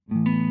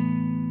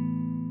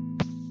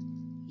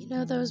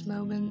know those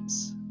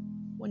moments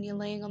when you're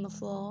laying on the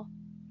floor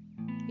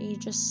and you're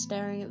just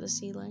staring at the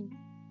ceiling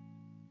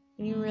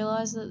and you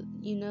realize that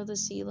you know the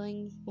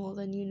ceiling more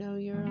than you know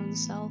your own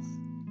self,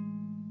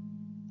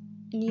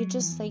 and you're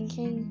just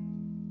thinking,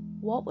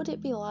 what would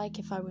it be like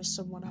if I was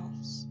someone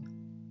else?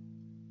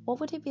 What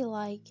would it be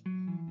like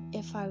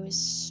if I was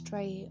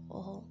straight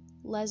or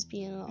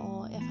lesbian,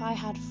 or if I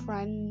had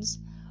friends,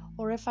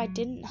 or if I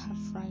didn't have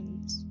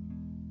friends?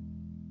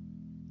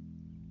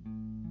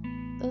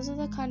 Those are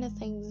the kind of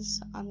things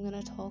I'm going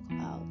to talk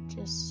about,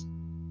 just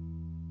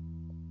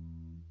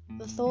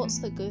the thoughts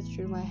that go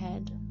through my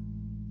head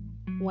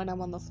when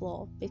I'm on the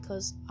floor,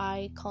 because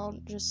I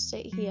can't just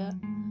sit here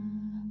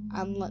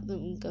and let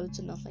them go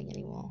to nothing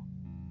anymore.